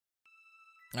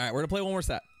All right, we're gonna play one more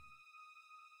set.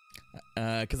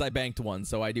 Because I banked one,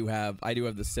 so I do have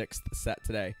the 6th set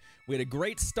today. We had a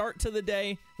great start to the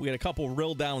day. We had a couple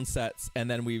real down sets, and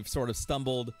then we've sort of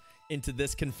stumbled into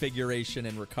this configuration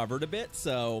and recovered a bit.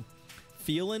 So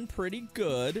feeling pretty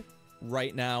good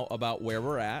right now about where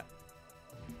we're at.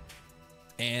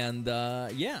 And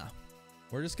yeah,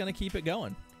 we're just gonna keep it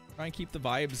going. Try and keep the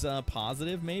vibes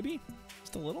positive, maybe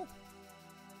just a little,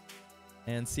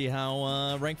 and see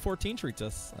how rank 14 treats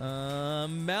us.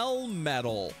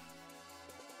 Melmetal.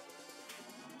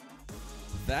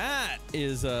 That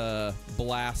is a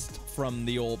blast from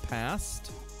the old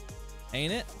past,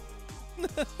 ain't it?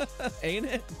 Ain't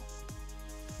it?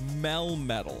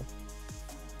 Melmetal.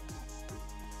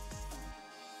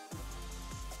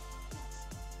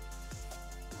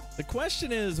 The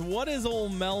question is, what is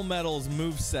old Melmetal's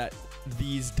moveset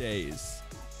these days?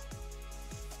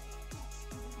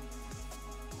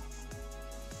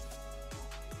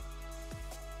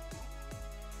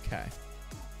 Okay.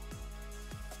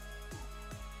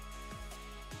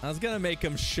 I was gonna make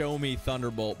him show me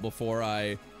Thunderbolt before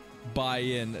I buy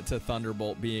in to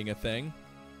Thunderbolt being a thing.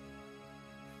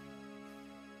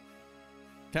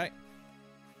 Okay.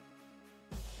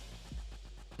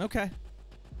 Okay.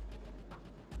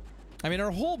 I mean,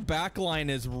 our whole backline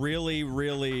is really,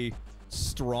 really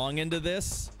strong into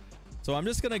this. So I'm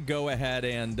just gonna go ahead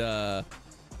and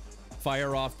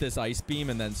fire off this Ice Beam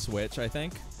and then switch, I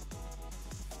think.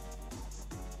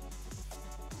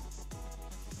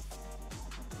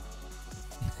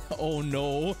 Oh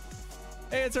no.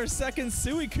 Hey, it's our second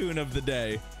Suicune of the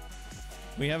day.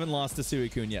 We haven't lost a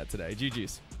Suicune yet today.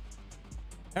 GG's.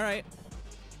 All right.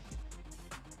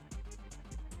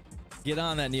 Get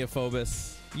on that,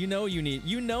 Neophobus. You know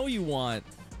you want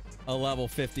a level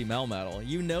 50 Melmetal.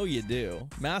 You know you do.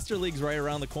 Master League's right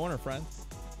around the corner, friend.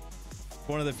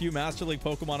 One of the few Master League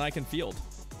Pokemon I can field.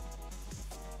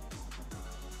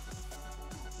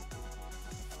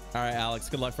 All right, Alex.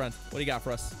 Good luck, friend. What do you got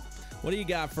for us? What do you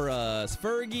got for us?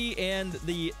 Fergie and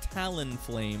the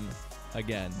Talonflame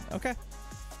again. Okay.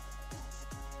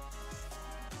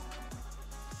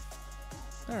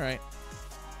 All right.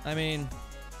 I mean,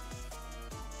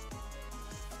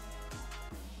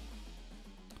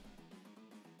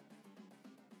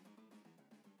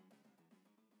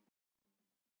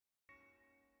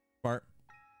 smart.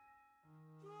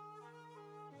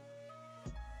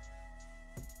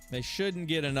 They shouldn't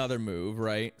get another move,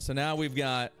 right? So now we've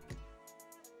got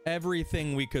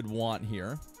everything we could want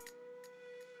here.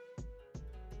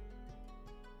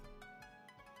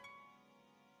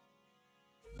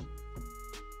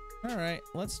 All right,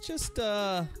 let's just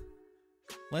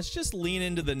lean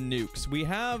into the nukes. We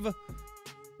have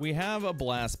a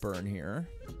Blast Burn here.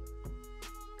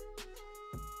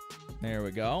 There we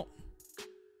go.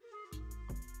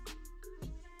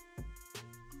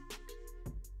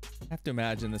 I have to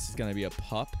imagine this is going to be a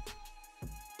pup.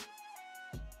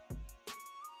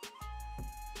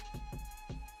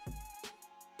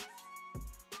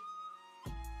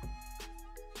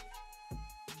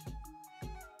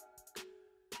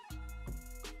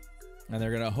 And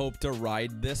they're going to hope to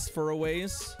ride this for a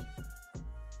ways.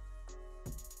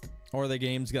 Or the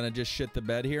game's going to just shit the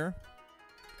bed here.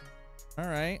 All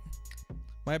right.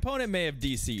 My opponent may have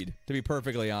DC'd, to be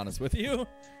perfectly honest with you.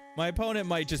 My opponent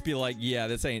might just be like, yeah,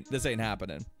 this ain't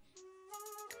happening.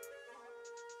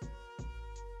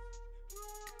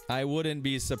 I wouldn't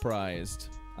be surprised.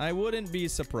 I wouldn't be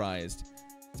surprised.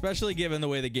 Especially given the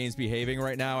way the game's behaving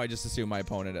right now, I just assume my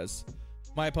opponent is.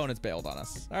 My opponent's bailed on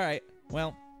us. All right,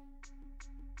 well.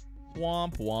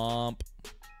 Womp womp.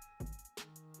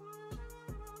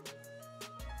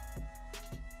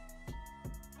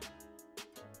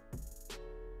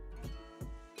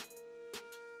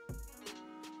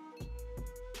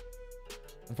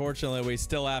 Unfortunately, we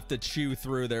still have to chew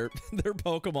through their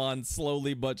Pokemon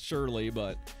slowly but surely,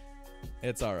 but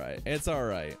it's all right. It's all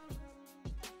right.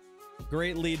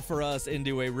 Great lead for us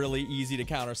into a really easy to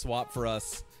counter swap for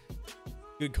us.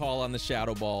 Good call on the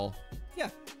Shadow Ball. Yeah,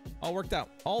 all worked out.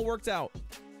 All worked out.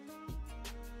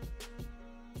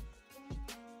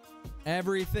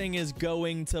 Everything is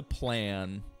going to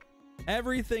plan.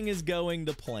 Everything is going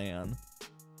to plan.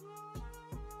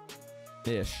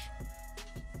 Ish.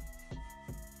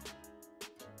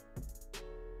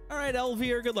 All right,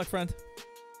 Elvier, good luck, friend.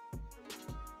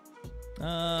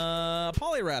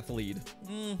 Poliwrath lead.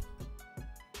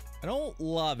 I don't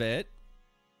love it.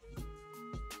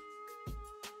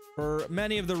 For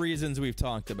many of the reasons we've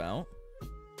talked about.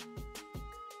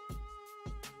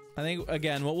 I think,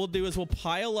 again, what we'll do is we'll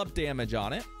pile up damage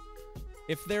on it.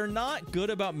 If they're not good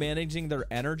about managing their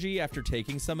energy after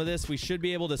taking some of this, we should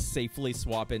be able to safely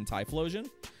swap in Typhlosion.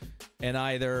 and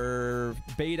either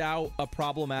bait out a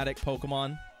problematic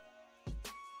Pokemon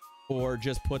or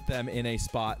just put them in a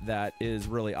spot that is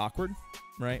really awkward,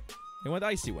 right? They went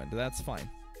Icy Wind. That's fine.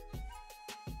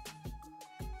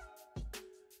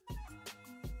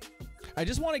 I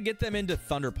just want to get them into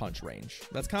Thunder Punch range.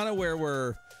 That's kind of where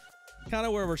we're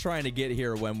trying to get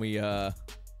here when we and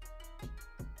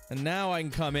now I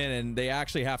can come in and they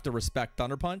actually have to respect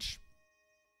Thunder Punch.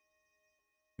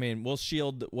 I mean, we'll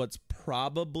shield what's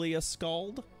probably a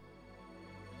Scald.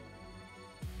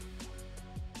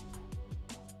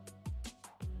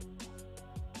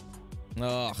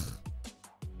 Ugh.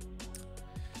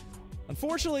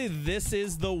 Unfortunately, this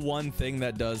is the one thing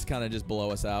that does kind of just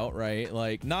blow us out, right?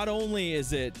 Like, not only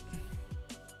is it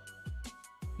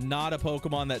not a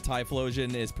Pokemon that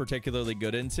Typhlosion is particularly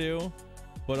good into,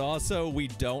 but also we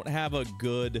don't have a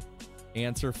good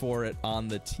answer for it on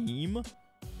the team,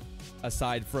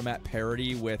 aside from at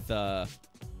parity with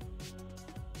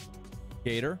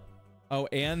Gator. Oh,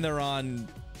 and they're on...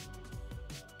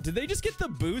 Did they just get the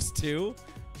boost too?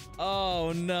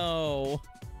 Oh, no.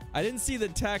 I didn't see the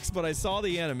text, but I saw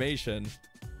the animation.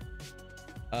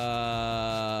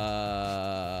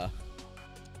 I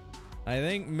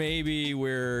think maybe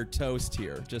we're toast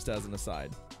here, just as an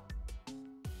aside.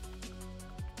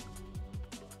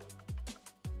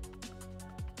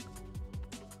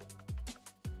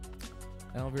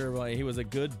 Alvira, he was a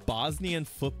good Bosnian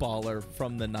footballer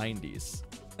from the 90s.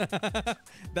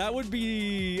 That would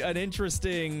be an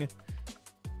interesting...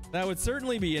 That would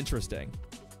certainly be interesting.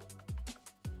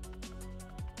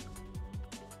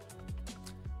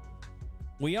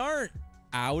 We aren't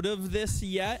out of this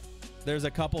yet. There's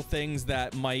a couple things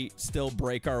that might still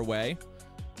break our way.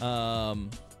 The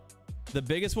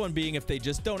biggest one being if they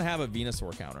just don't have a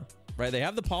Venusaur counter, right? They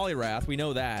have the Poliwrath. We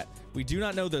know that. We do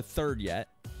not know the third yet.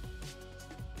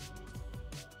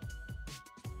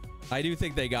 I do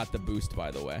think they got the boost,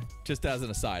 by the way. Just as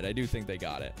an aside, I do think they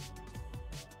got it.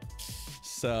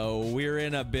 So we're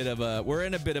in a bit of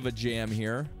a jam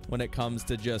here when it comes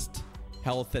to just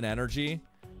health and energy.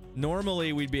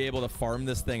 Normally we'd be able to farm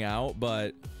this thing out,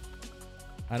 but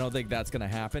I don't think that's gonna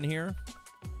happen here.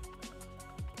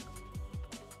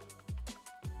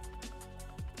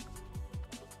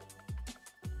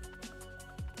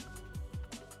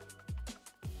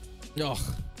 Ugh.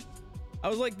 I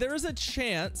was like, there's a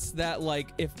chance that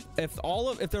like if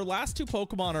their last two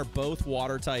Pokemon are both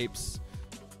water types,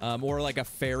 or like a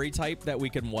fairy type that we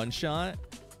can one-shot,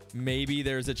 maybe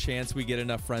there's a chance we get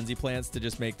enough Frenzy Plants to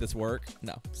just make this work.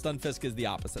 No, Stunfisk is the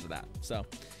opposite of that. So,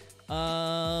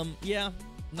 yeah,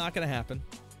 not gonna happen.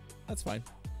 That's fine.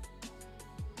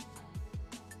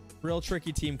 Real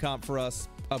tricky team comp for us.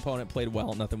 Opponent played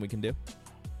well. Nothing we can do.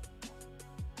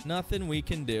 Nothing we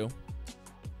can do.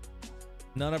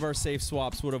 None of our safe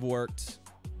swaps would have worked.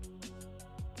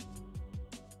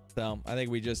 So I think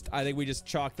we just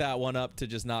chalk that one up to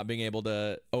just not being able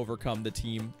to overcome the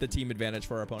team advantage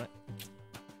for our opponent.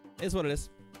 Is what it is.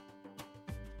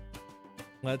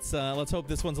 Let's hope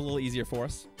this one's a little easier for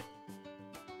us.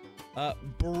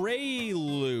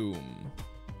 Breloom.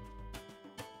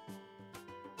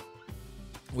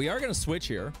 We are gonna switch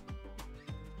here.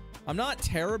 I'm not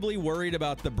terribly worried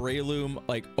about the Breloom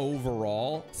like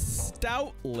overall.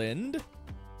 Stoutland.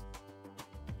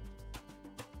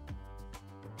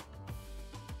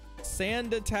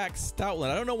 Sand Attack Stoutland.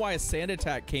 I don't know why a Sand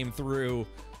Attack came through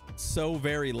so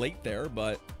very late there,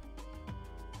 but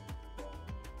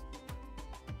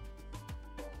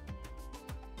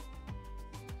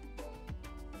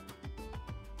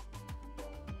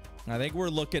I think we're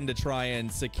looking to try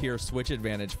and secure switch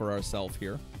advantage for ourselves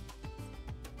here.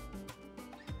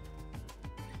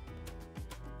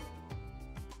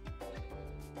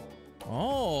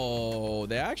 Oh,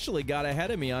 they actually got ahead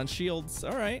of me on shields.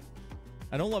 All right.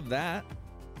 I don't love that.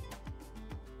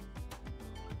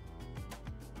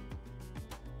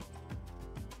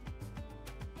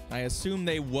 I assume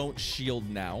they won't shield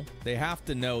now. They have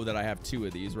to know that I have two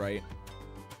of these, right?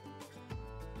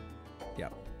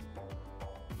 Yep.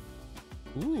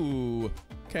 Ooh.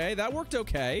 Okay, that worked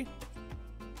okay.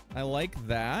 I like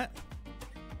that.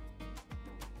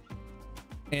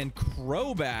 And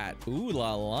Crobat. Ooh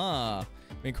la la. I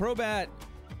mean, Crobat...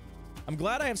 I'm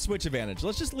glad I have switch advantage.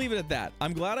 Let's just leave it at that.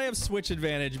 I'm glad I have switch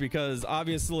advantage because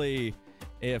obviously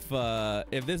if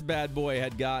this bad boy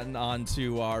had gotten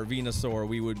onto our Venusaur,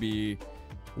 we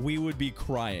would be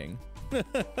crying.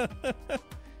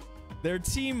 Their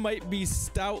team might be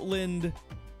Stoutland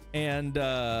and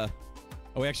oh,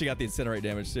 we actually got the Incinerate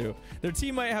damage too. Their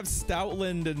team might have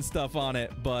Stoutland and stuff on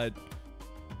it, but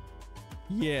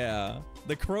yeah,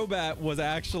 the Crobat was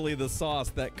actually the sauce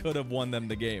that could have won them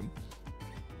the game.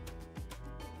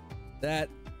 That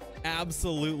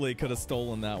absolutely could have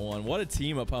stolen that one. What a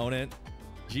team opponent.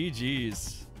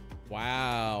 GG's.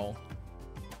 Wow.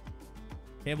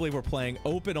 Can't believe we're playing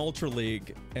Open Ultra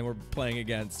League and we're playing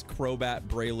against Crobat,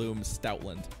 Breloom,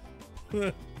 Stoutland.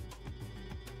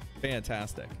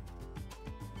 Fantastic.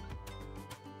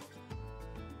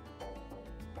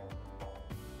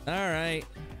 All right.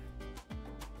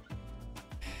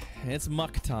 It's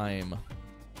muck time.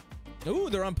 Ooh,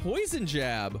 they're on Poison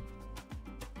Jab.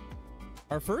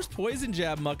 Our first Poison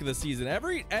Jab muck of the season.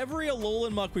 Every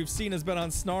Alolan muck we've seen has been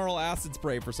on Snarl Acid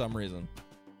Spray for some reason.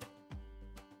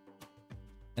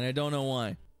 And I don't know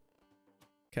why.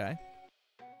 Okay.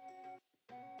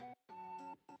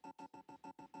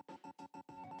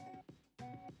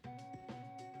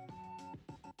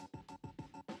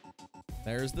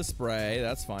 There's the spray.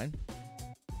 That's fine.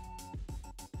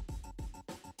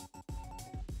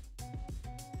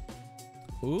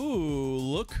 Ooh,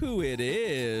 look who it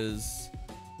is.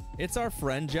 It's our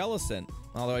friend Jellicent.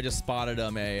 Although I just spotted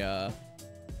him a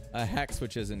Hex,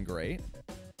 which isn't great.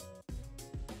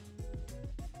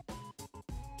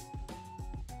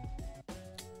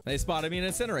 They spotted me an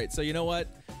Incinerate. So you know what?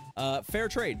 Fair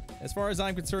trade. As far as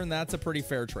I'm concerned, that's a pretty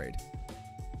fair trade.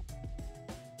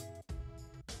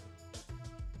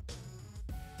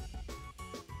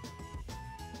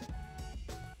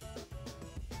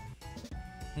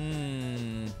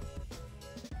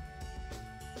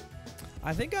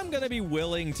 I think I'm gonna be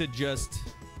willing to just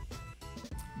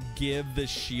give the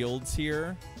shields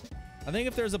here. I think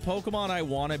if there's a Pokemon I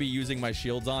want to be using my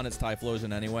shields on, it's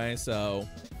Typhlosion anyway, so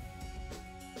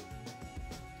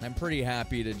I'm pretty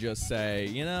happy to just say,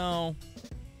 you know...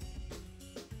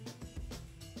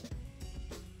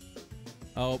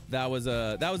 Oh, that was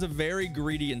a very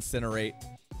greedy Incinerate.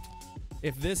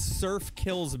 If this Surf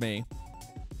kills me,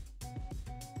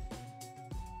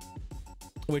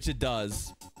 which it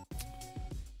does,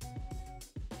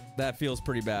 that feels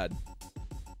pretty bad.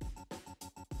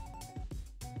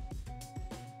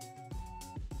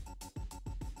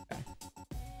 Okay.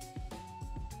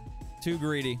 Too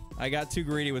greedy. I got too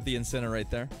greedy with the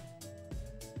Incinerate there.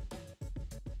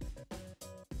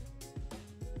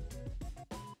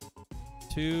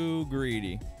 Too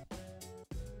greedy.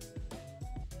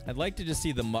 I'd like to just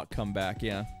see the muck come back,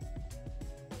 yeah.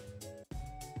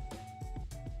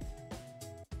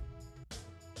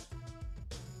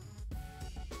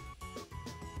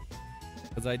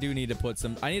 Because I do need to put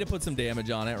some... I need to put some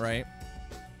damage on it, right?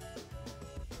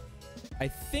 I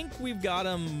think we've got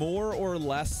him more or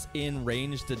less in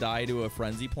range to die to a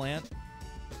Frenzy Plant.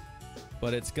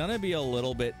 But it's going to be a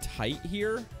little bit tight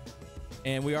here.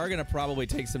 And we are going to probably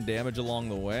take some damage along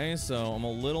the way. So I'm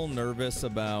a little nervous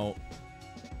about...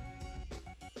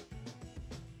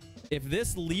 If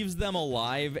this leaves them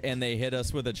alive and they hit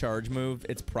us with a charge move,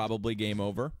 it's probably game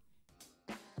over.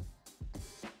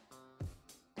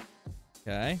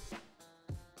 Okay.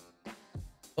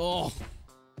 Oh.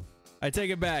 I take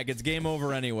it back. It's game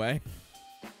over anyway.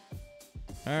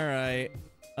 All right.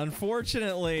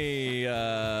 Unfortunately,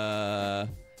 the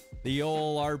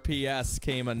old RPS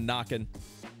came a knocking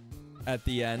at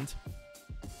the end.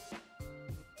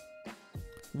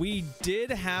 We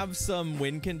did have some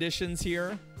win conditions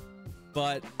here,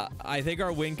 but I think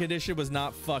our win condition was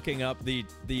not fucking up the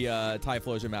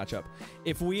Typhlosion matchup.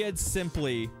 If we had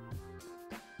simply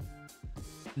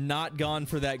not gone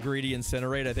for that greedy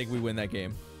Incinerate, I think we win that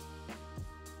game.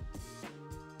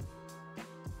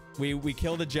 We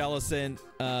kill the Jellicent.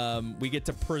 We get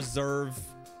to preserve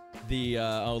the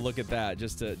oh, look at that,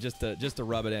 just to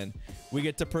rub it in. We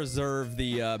get to preserve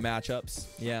the matchups.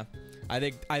 Yeah, I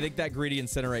think that greedy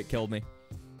Incinerate killed me.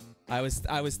 I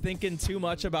was thinking too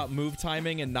much about move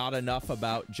timing and not enough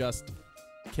about just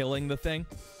killing the thing,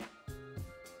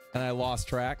 and I lost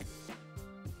track.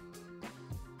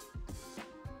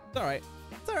 It's all right.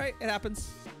 It's all right. It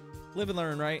happens. Live and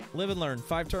learn, right? Live and learn.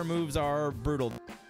 5-turn moves are brutal.